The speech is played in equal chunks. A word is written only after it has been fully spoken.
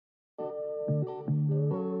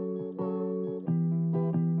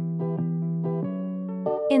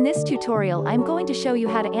In this tutorial I'm going to show you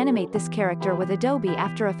how to animate this character with Adobe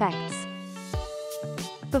After Effects.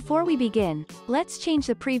 Before we begin, let's change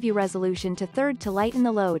the preview resolution to 3rd to lighten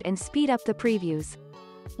the load and speed up the previews.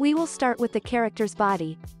 We will start with the character's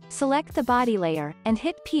body. Select the body layer, and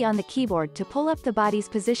hit P on the keyboard to pull up the body's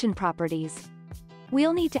position properties.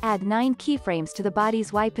 We'll need to add 9 keyframes to the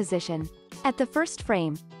body's Y position. At the first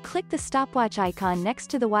frame, click the stopwatch icon next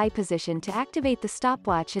to the Y position to activate the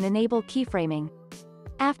stopwatch and enable keyframing.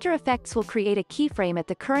 After Effects will create a keyframe at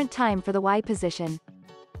the current time for the Y position.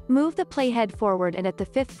 Move the playhead forward and at the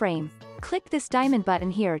 5th frame, click this diamond button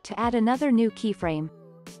here to add another new keyframe.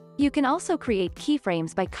 You can also create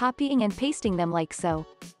keyframes by copying and pasting them like so.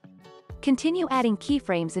 Continue adding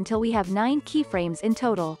keyframes until we have 9 keyframes in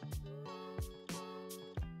total.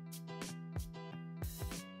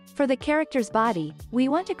 For the character's body, we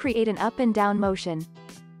want to create an up and down motion.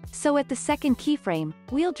 So at the 2nd keyframe,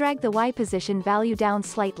 we'll drag the Y position value down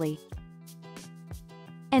slightly.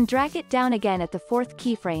 And drag it down again at the 4th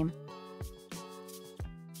keyframe.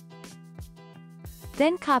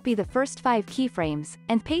 Then copy the first 5 keyframes,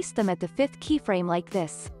 and paste them at the 5th keyframe like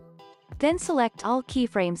this. Then select all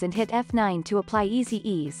keyframes and hit F9 to apply Easy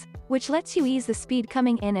Ease, which lets you ease the speed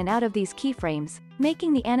coming in and out of these keyframes,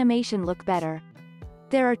 making the animation look better.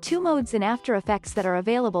 There are 2 modes in After Effects that are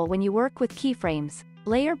available when you work with keyframes: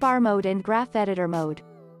 Layer Bar Mode and Graph Editor Mode.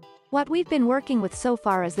 What we've been working with so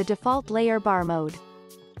far is the default Layer Bar Mode.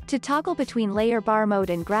 To toggle between Layer Bar Mode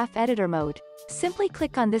and Graph Editor Mode, simply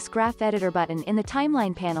click on this Graph Editor button in the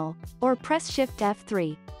timeline panel, or press Shift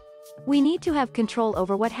F3. We need to have control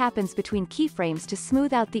over what happens between keyframes to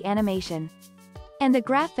smooth out the animation. And the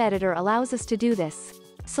Graph Editor allows us to do this.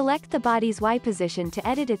 Select the body's Y position to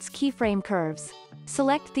edit its keyframe curves.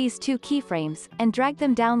 Select these 2 keyframes, and drag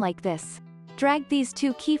them down like this. Drag these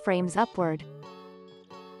 2 keyframes upward.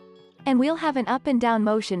 And we'll have an up and down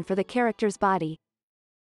motion for the character's body.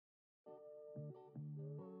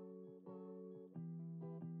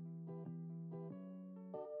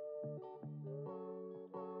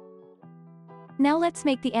 Now let's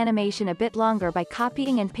make the animation a bit longer by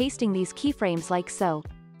copying and pasting these keyframes like so.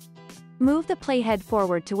 Move the playhead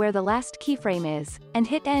forward to where the last keyframe is, and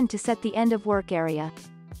hit End to set the end of work area.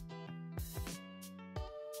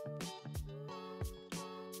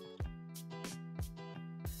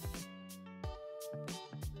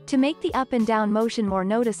 To make the up and down motion more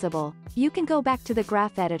noticeable, you can go back to the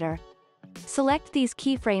Graph Editor. Select these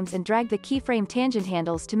keyframes and drag the keyframe tangent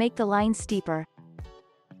handles to make the lines steeper.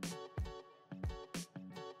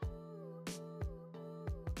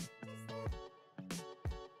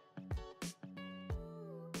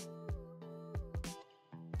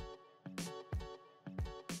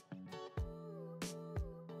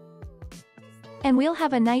 And we'll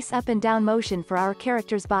have a nice up and down motion for our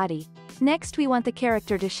character's body. Next we want the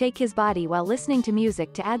character to shake his body while listening to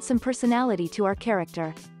music to add some personality to our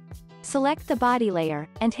character. Select the body layer,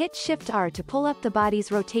 and hit Shift R to pull up the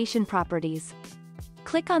body's rotation properties.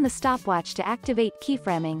 Click on the stopwatch to activate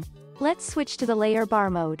keyframing. Let's switch to the Layer Bar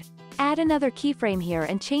mode. Add another keyframe here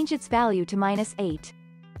and change its value to -8.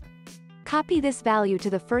 Copy this value to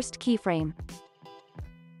the first keyframe.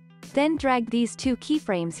 Then drag these 2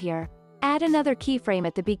 keyframes here. Add another keyframe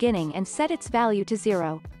at the beginning and set its value to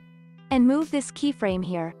 0. And move this keyframe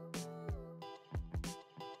here.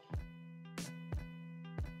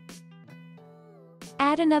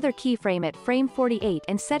 Add another keyframe at frame 48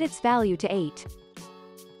 and set its value to 8.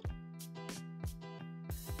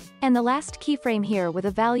 And the last keyframe here with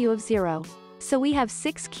a value of 0. So we have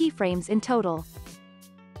 6 keyframes in total.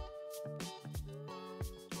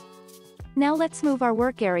 Now let's move our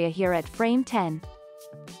work area here at frame 10.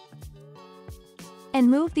 And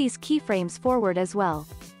move these keyframes forward as well.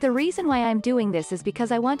 The reason why I'm doing this is because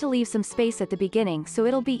I want to leave some space at the beginning so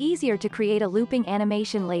it'll be easier to create a looping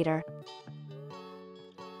animation later.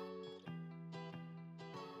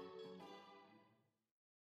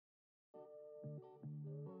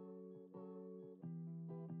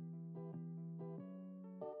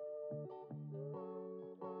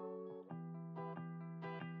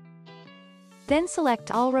 Then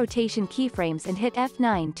select all rotation keyframes and hit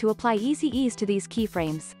F9 to apply Easy Ease to these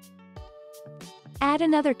keyframes. Add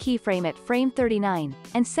another keyframe at frame 39,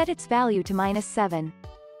 and set its value to -7.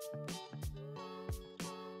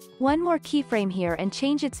 One more keyframe here and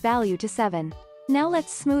change its value to 7. Now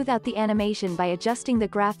let's smooth out the animation by adjusting the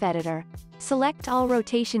Graph Editor. Select all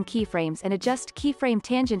rotation keyframes and adjust keyframe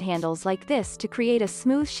tangent handles like this to create a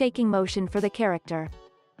smooth shaking motion for the character.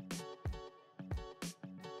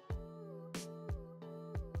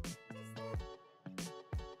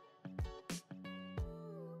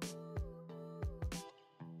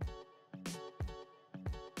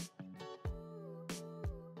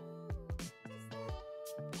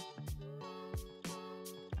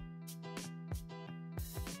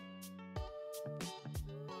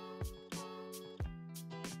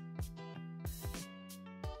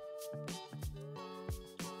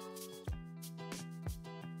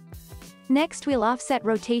 Next we'll offset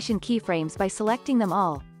rotation keyframes by selecting them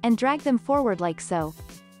all, and drag them forward like so.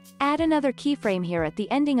 Add another keyframe here at the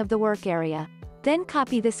ending of the work area. Then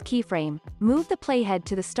copy this keyframe, move the playhead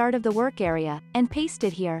to the start of the work area, and paste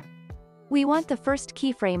it here. We want the first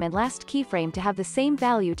keyframe and last keyframe to have the same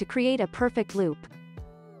value to create a perfect loop.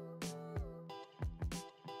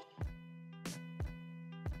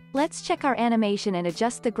 Let's check our animation and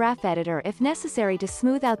adjust the graph editor if necessary to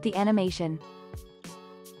smooth out the animation.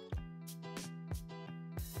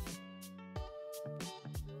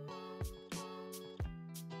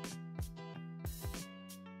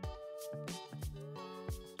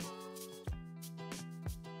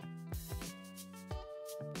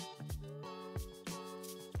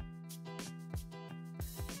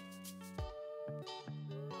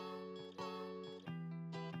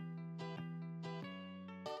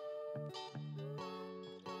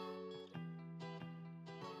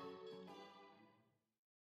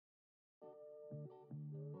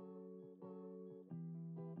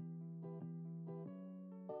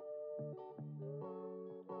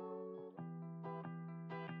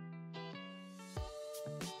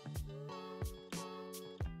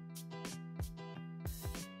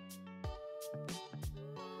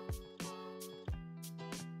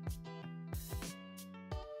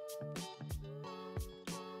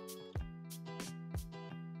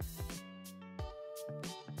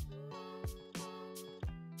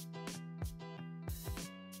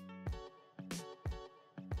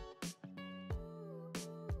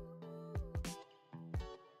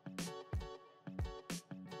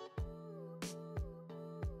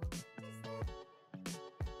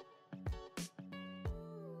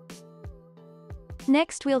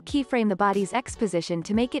 Next we'll keyframe the body's X position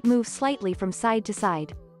to make it move slightly from side to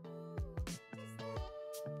side.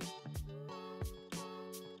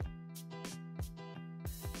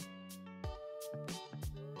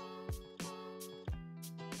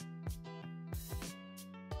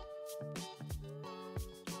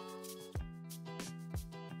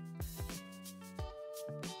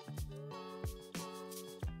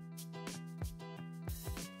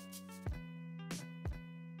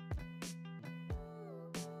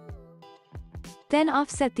 Then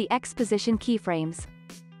offset the X position keyframes.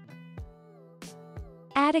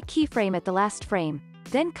 Add a keyframe at the last frame,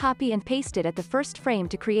 then copy and paste it at the first frame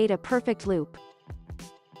to create a perfect loop.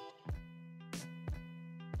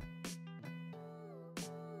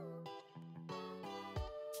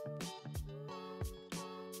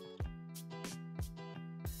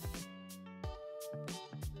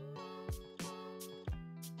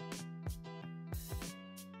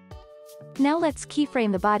 Now let's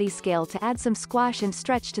keyframe the body scale to add some squash and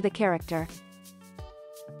stretch to the character.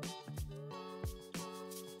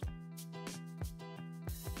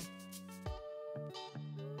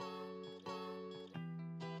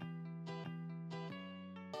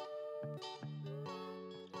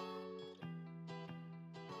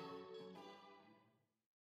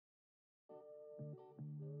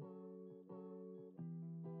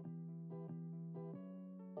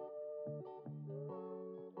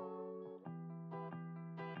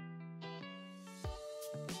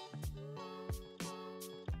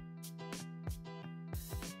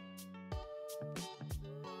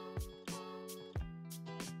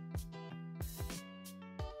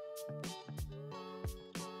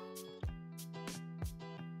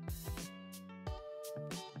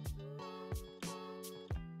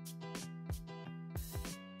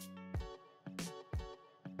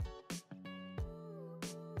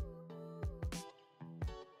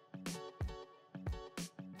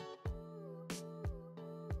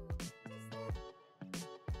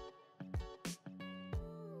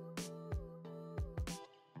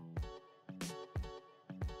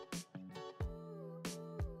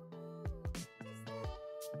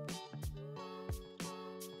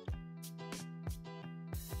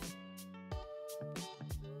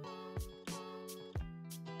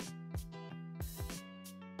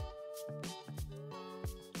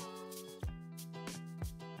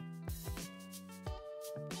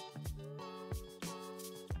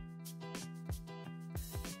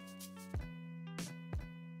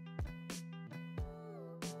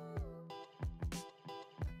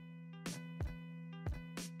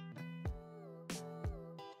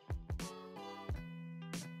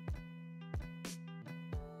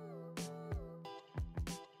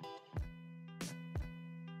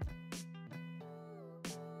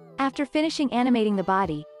 After finishing animating the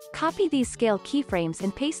body, copy these scale keyframes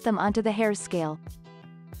and paste them onto the hair's scale.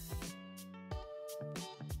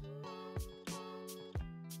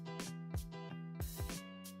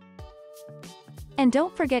 And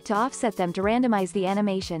don't forget to offset them to randomize the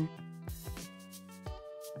animation.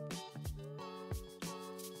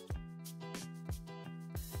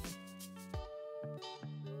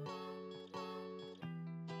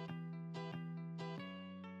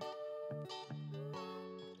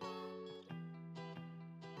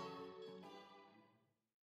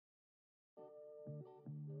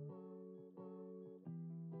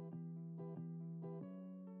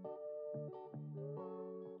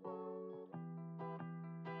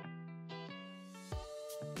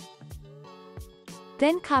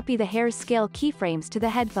 Then copy the hair's scale keyframes to the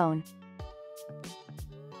headphone.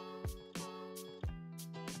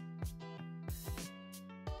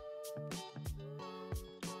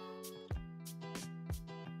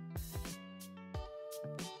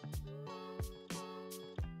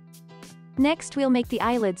 Next we'll make the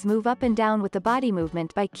eyelids move up and down with the body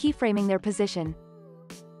movement by keyframing their position.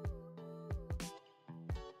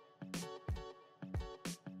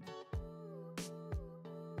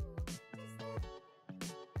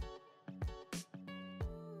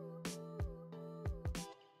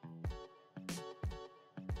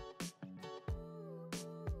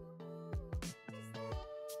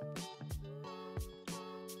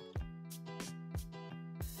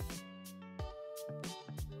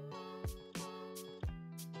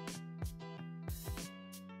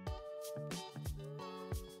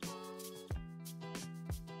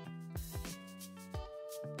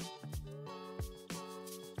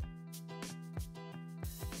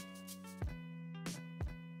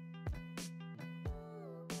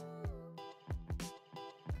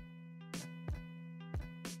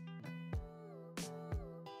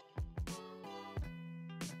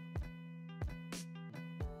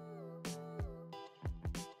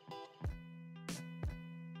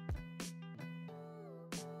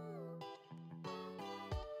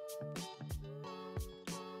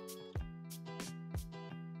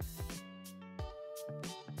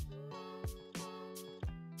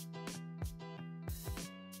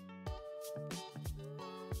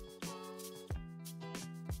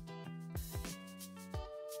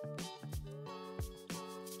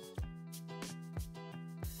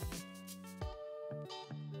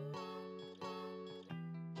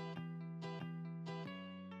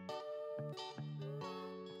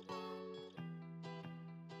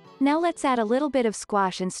 Now let's add a little bit of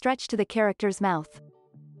squash and stretch to the character's mouth.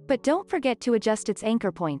 But don't forget to adjust its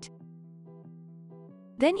anchor point.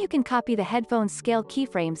 Then you can copy the headphone's scale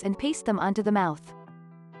keyframes and paste them onto the mouth.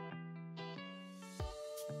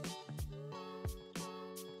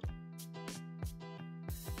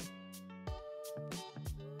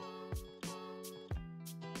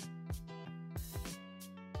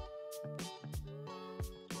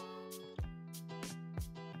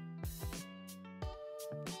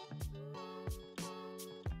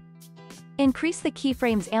 Increase the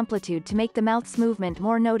keyframe's amplitude to make the mouth's movement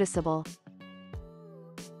more noticeable.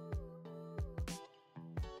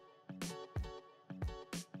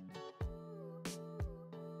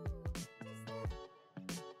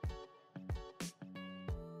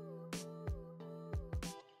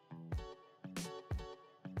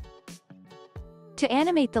 To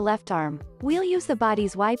animate the left arm, we'll use the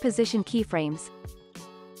body's Y position keyframes.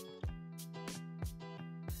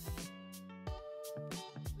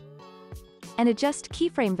 And adjust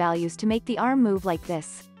keyframe values to make the arm move like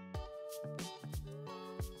this.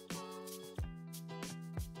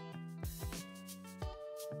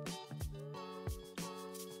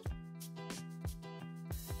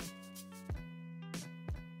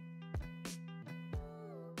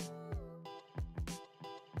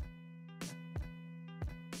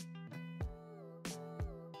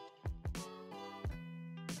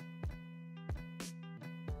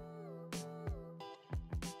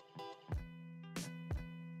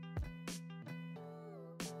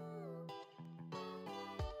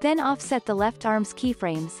 Then offset the left arm's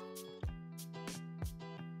keyframes.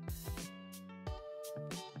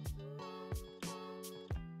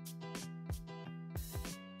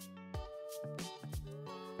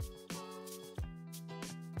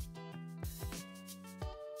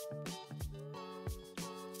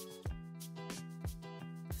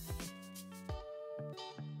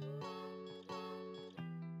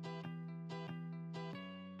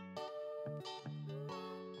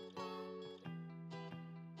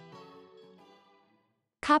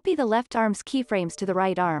 Copy the left arm's keyframes to the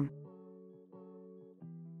right arm.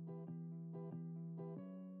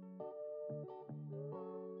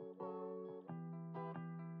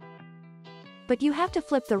 But you have to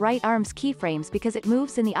flip the right arm's keyframes because it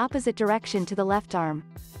moves in the opposite direction to the left arm.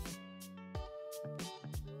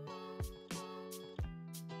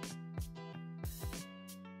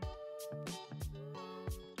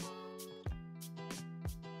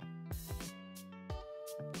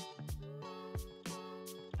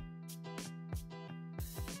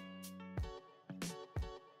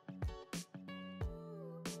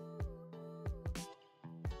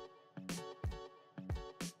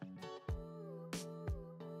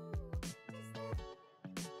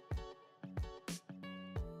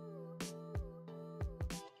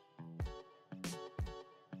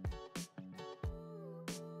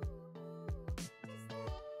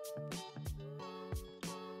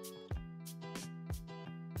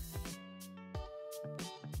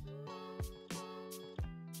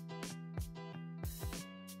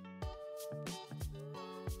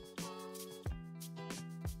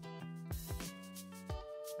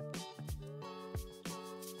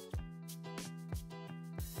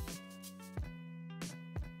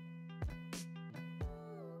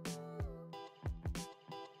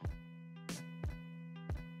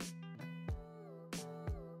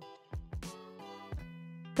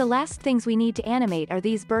 The last things we need to animate are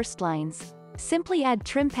these burst lines. Simply add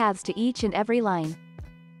trim paths to each and every line.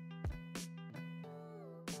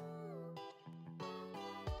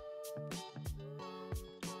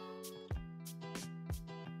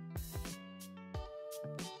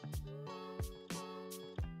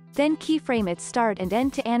 Then keyframe its start and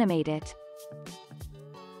end to animate it.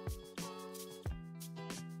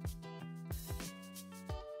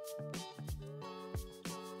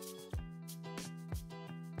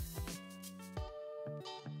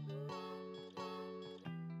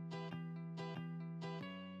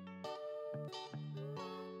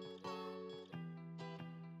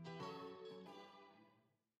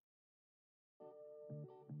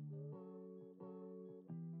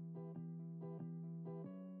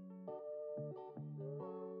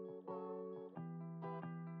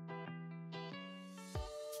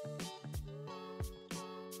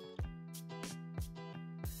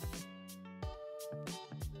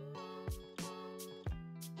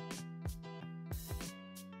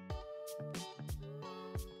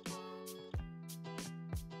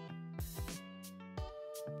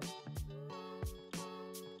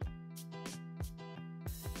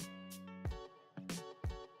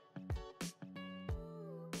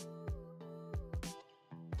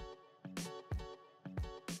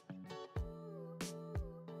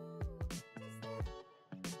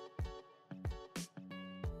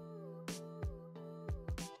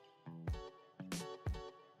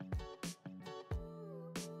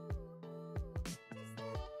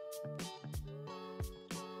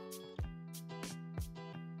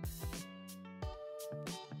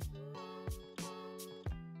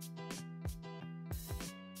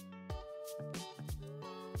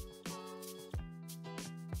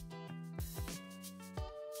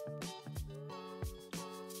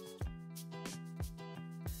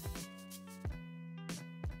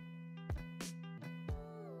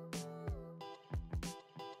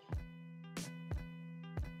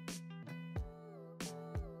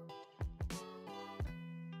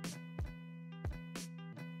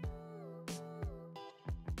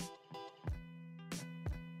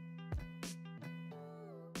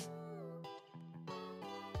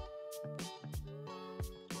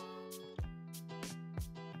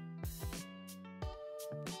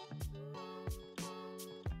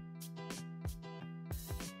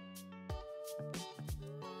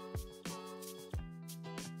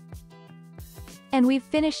 And we've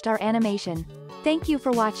finished our animation. Thank you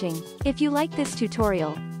for watching. If you like this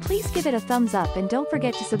tutorial, please give it a thumbs up and don't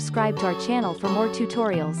forget to subscribe to our channel for more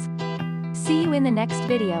tutorials. See you in the next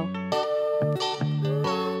video.